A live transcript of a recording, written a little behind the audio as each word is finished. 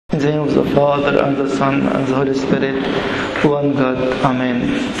In the name of the Father, and the Son, and the Holy Spirit, one God. Amen.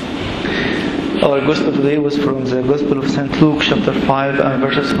 Our Gospel today was from the Gospel of St. Luke, chapter 5, and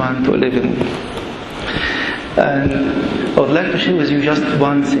verses 1 to 11. And I would like to share with you just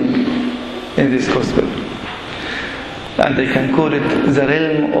one thing in this Gospel. And I can call it the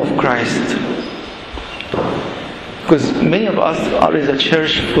realm of Christ. Because many of us are in the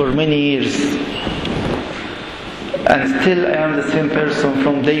church for many years. And still I am the same person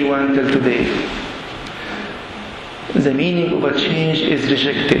from day one till today. The meaning of a change is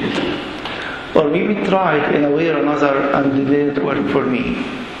rejected. Or maybe tried in a way or another and it didn't work for me.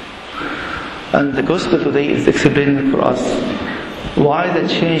 And the Gospel today is explaining for us why the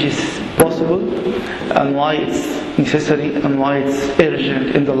change is possible and why it's necessary and why it's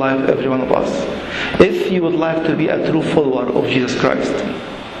urgent in the life of every one of us. If you would like to be a true follower of Jesus Christ.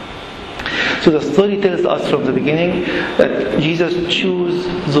 So the story tells us from the beginning that Jesus chose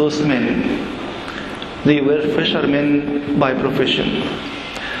those men. They were fishermen by profession.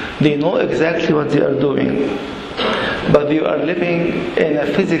 They know exactly what they are doing. But they are living in a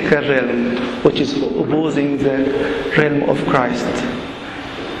physical realm which is opposing the realm of Christ.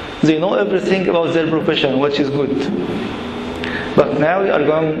 They know everything about their profession, which is good. But now we are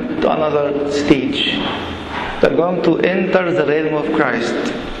going to another stage. We are going to enter the realm of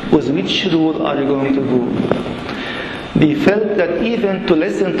Christ. With which rule are you going to go? They felt that even to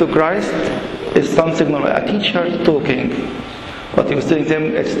listen to Christ is something normal. A teacher talking, but he was telling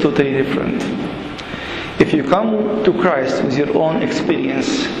them it's totally different. If you come to Christ with your own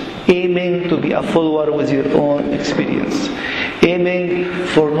experience, aiming to be a follower with your own experience, aiming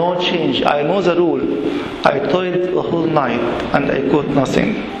for no change. I know the rule. I toiled the whole night and I got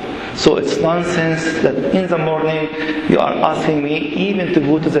nothing. So it's nonsense that in the morning you are asking me even to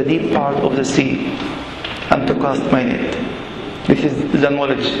go to the deep part of the sea and to cast my net. This is the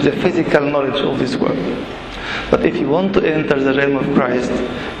knowledge, the physical knowledge of this world. But if you want to enter the realm of Christ,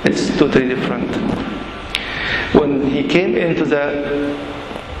 it's totally different. When he came into the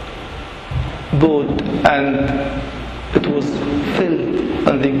boat and it was filled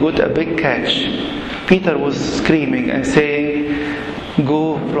and they got a big catch, Peter was screaming and saying,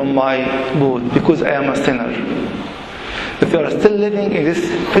 "Go from my boat, because I am a sinner." If you are still living in this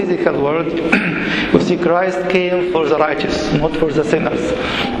physical world, you see Christ came for the righteous, not for the sinners,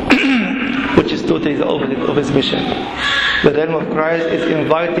 which is totally the opposite of his mission. The realm of Christ is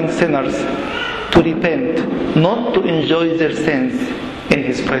inviting sinners to repent, not to enjoy their sins in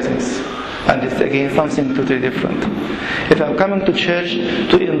his presence. And it's again something totally different. If I'm coming to church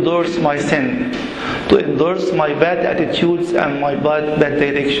to endorse my sin, to endorse my bad attitudes and my bad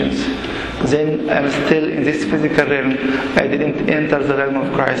directions, then I'm still in this physical realm. I didn't enter the realm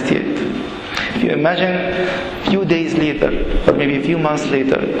of Christ yet. If you imagine a few days later, or maybe a few months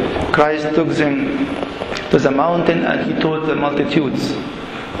later, Christ took them to the mountain and he taught the multitudes.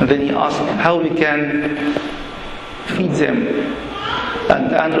 And then he asked how we can feed them.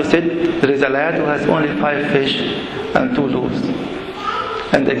 And Andrew said, there is a lad who has only 5 fish and 2 loaves.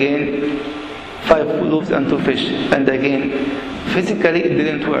 And again, 5 loaves and 2 fish. And again, physically it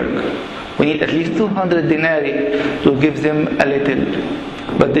didn't work. We need at least 200 denarii to give them a little.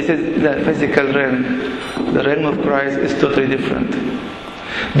 But this is the physical realm. The realm of Christ is totally different.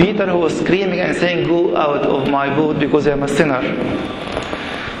 Peter, who was screaming and saying, "Go out of my boat because I am a sinner,"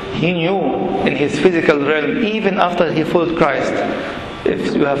 he knew in his physical realm, even after he followed Christ,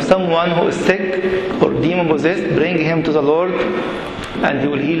 if you have someone who is sick or demon-possessed, bring him to the Lord and he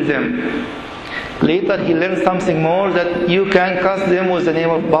will heal them. Later he learned something more, that you can cast them with the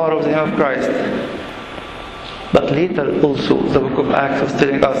power of the name of Christ. But later also the book of Acts was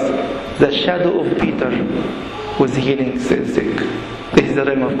telling us the shadow of Peter was healing the sick. This is the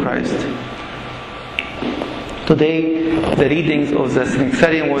realm of Christ. Today the readings of the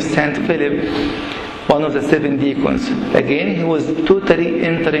Synaxarium was Saint Philip, one of the 7 deacons. Again, he was totally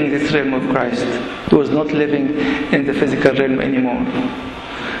entering this realm of Christ. He was not living in the physical realm anymore.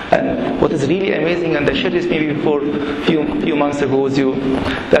 And what is really amazing, and I shared this maybe before few months ago with you,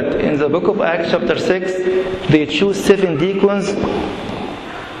 that in the book of Acts chapter 6, they choose 7 deacons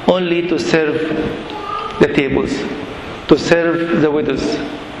only to serve the tables, to serve the widows.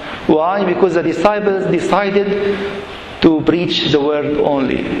 Why? Because the disciples decided to preach the word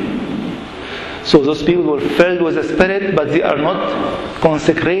only. So those people were filled with the Spirit, but they are not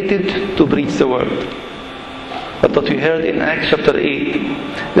consecrated to preach the word. But what we heard in Acts chapter 8,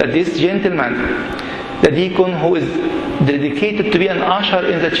 that this gentleman, the deacon who is dedicated to be an usher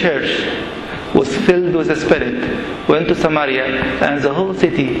in the church, was filled with the Spirit, went to Samaria, and the whole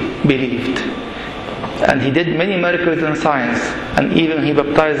city believed. And he did many miracles and signs, and even he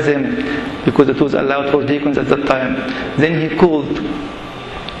baptized them because it was allowed for deacons at that time. Then he called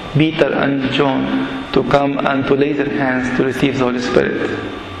Peter and John to come and to lay their hands to receive the Holy Spirit.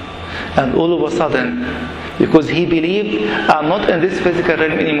 And all of a sudden, because he believed, I'm not in this physical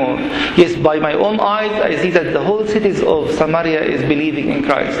realm anymore. Yes, by my own eyes, I see that the whole cities of Samaria is believing in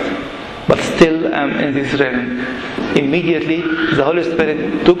Christ. But still I'm in this realm. Immediately, the Holy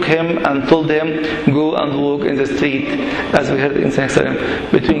Spirit took him and told him, go and walk in the street, as we heard in St.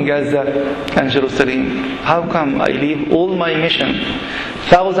 Salim, between Gaza and Jerusalem. How come I leave all my mission?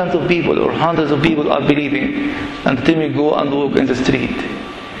 Thousands of people or hundreds of people are believing, and tell me go and walk in the street.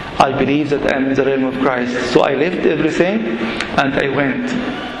 I believe that I am in the realm of Christ. So I left everything and I went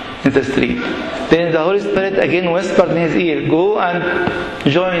in the street. Then the Holy Spirit again whispered in his ear, go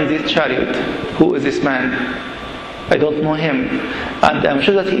and join this chariot. Who is this man? I don't know him. And I'm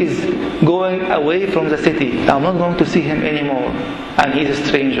sure that he is going away from the city. I'm not going to see him anymore. And he is a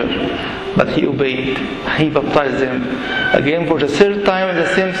stranger. But he obeyed. He baptized them. Again, for the third time in the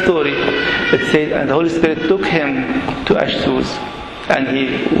same story, it says, and the Holy Spirit took him to Ashtus. And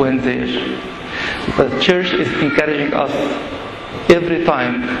he went there. The church is encouraging us every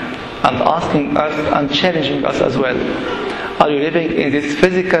time and asking us and challenging us as well. Are you living in this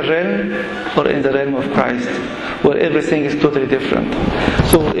physical realm or in the realm of Christ, where everything is totally different?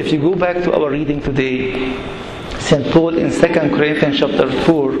 So if you go back to our reading today, St. Paul in 2 Corinthians chapter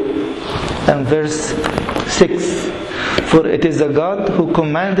 4 and verse 6, for it is a God who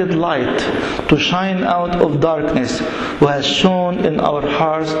commanded light to shine out of darkness, who has shone in our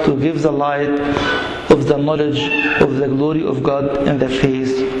hearts to give the light of the knowledge of the glory of God in the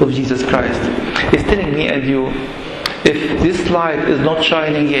face of Jesus Christ. He's telling me and you, if this light is not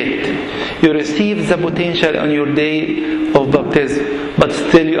shining yet, you receive the potential on your day of baptism, but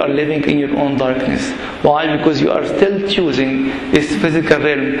still you are living in your own darkness. Why? Because you are still choosing this physical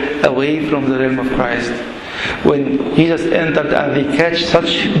realm away from the realm of Christ. When Jesus entered and they catch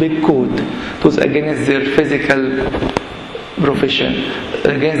such big cold, it was against their physical profession,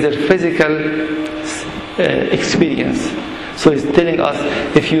 against their physical experience. So he's telling us,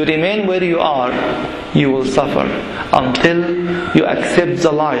 if you remain where you are, you will suffer until you accept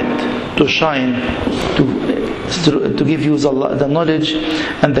the light to shine, to give you the knowledge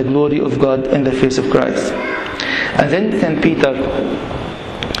and the glory of God in the face of Christ. And then St.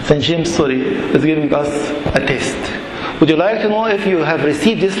 James is giving us a test. Would you like to know if you have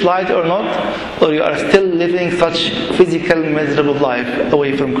received this light or not? Or you are still living such physical, miserable life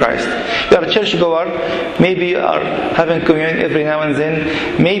away from Christ? You are a churchgoer, maybe you are having communion every now and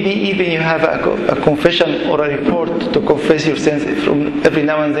then, maybe even you have a confession or a report to confess your sins from every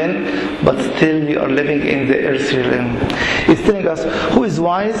now and then, but still you are living in the earthly realm. He's telling us, who is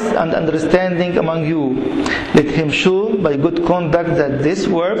wise and understanding among you? Let him show by good conduct that these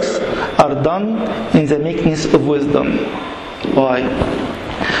works are done in the meekness of wisdom. Why?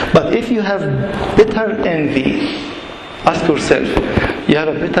 But if you have bitter envy, ask yourself, you have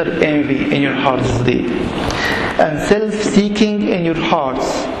a bitter envy in your hearts today, and self-seeking in your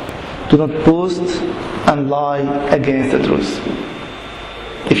hearts, do not boast and lie against the truth.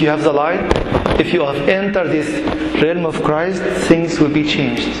 If you have the light, if you have entered this realm of Christ, things will be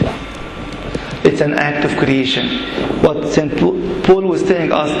changed. It's an act of creation. What St. Paul was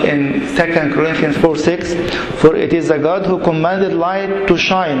telling us in 2 Corinthians 4:6, for it is a God who commanded light to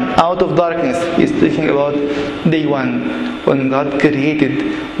shine out of darkness. He's speaking about day one, when God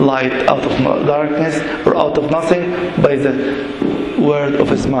created light out of darkness or out of nothing by the word of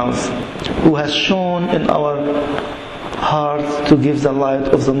His mouth, who has shone in our hearts to give the light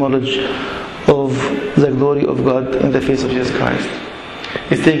of the knowledge of the glory of God in the face of Jesus Christ.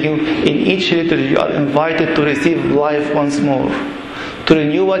 He's thinking, in each liturgy you are invited to receive life once more, to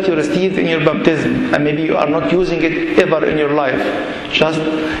renew what you received in your baptism, and maybe you are not using it ever in your life. Just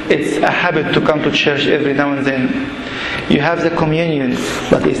it's a habit to come to church every now and then. You have the communion,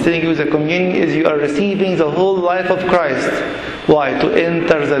 but he's telling you the communion is you are receiving the whole life of Christ. Why? To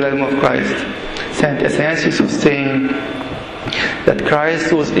enter the realm of Christ. Saint Athanasius was saying that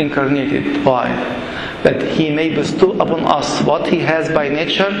Christ was incarnated. Why? That He may bestow upon us what He has by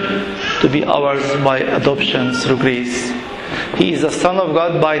nature to be ours by adoption through grace. He is the Son of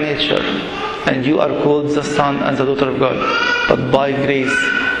God by nature, and you are called the Son and the daughter of God, but by grace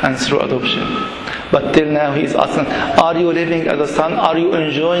and through adoption. But till now He is asking, are you living as a son? Are you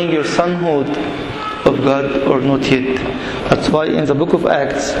enjoying your sonhood of God or not yet? That's why in the book of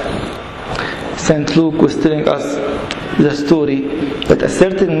Acts, St. Luke was telling us the story that a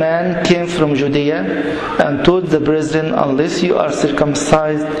certain man came from Judea and told the brethren, unless you are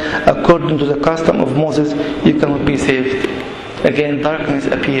circumcised according to the custom of Moses, you cannot be saved. Again, darkness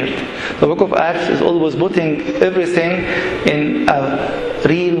appeared. The book of Acts is always putting everything in a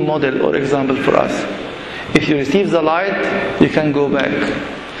real model or example for us. If you receive the light, you can go back.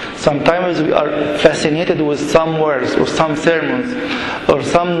 Sometimes we are fascinated with some words or some sermons or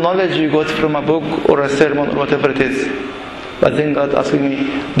some knowledge you got from a book or a sermon or whatever it is. But then God asking me,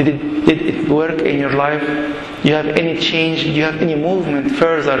 did it work in your life? Do you have any change? Do you have any movement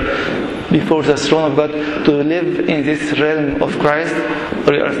further before the throne of God to live in this realm of Christ?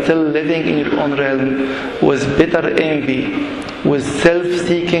 Or you are still living in your own realm with bitter envy, with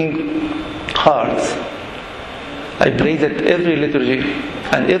self-seeking hearts? I pray that every liturgy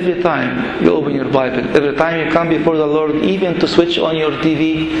and every time you open your Bible, every time you come before the Lord, even to switch on your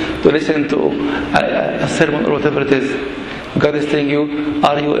TV to listen to a sermon or whatever it is, God is telling you,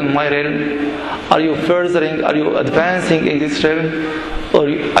 are you in my realm? Are you furthering? Are you advancing in this realm? Or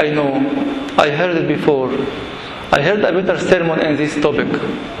I know, I heard it before. I heard a better sermon in this topic.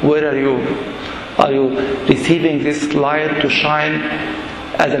 Where are you? Are you receiving this light to shine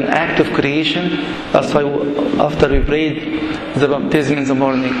as an act of creation? That's why after we prayed the baptism in the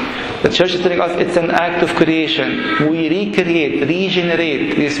morning, the church is telling us it's an act of creation. We recreate,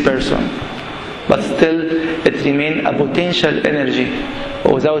 regenerate this person. But still, it remains a potential energy.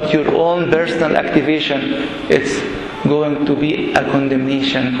 Without your own personal activation, it's going to be a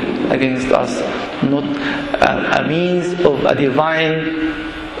condemnation against us, not a means of a divine,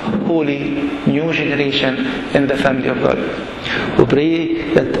 holy, new generation in the family of God. We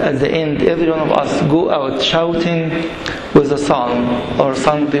pray that at the end, every one of us go out shouting with a psalm, or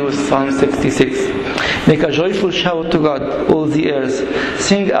Sunday with Psalm 66. Make a joyful shout to God, all the earth.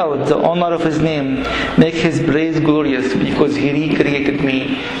 Sing out the honor of His name. Make His praise glorious, because He recreated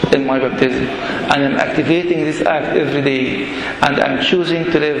me in my baptism. And I'm activating this act every day. And I'm choosing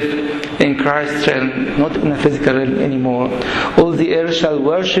to live in Christ's realm, not in a physical realm anymore. All the earth shall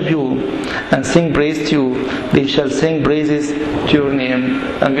worship you and sing praise to you. They shall sing praises to your name.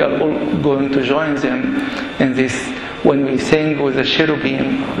 And we are all going to join them in this when we sing with the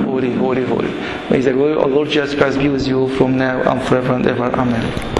cherubim, holy, holy, holy. May the glory of Lord Jesus Christ be with you from now and forever and ever. Amen.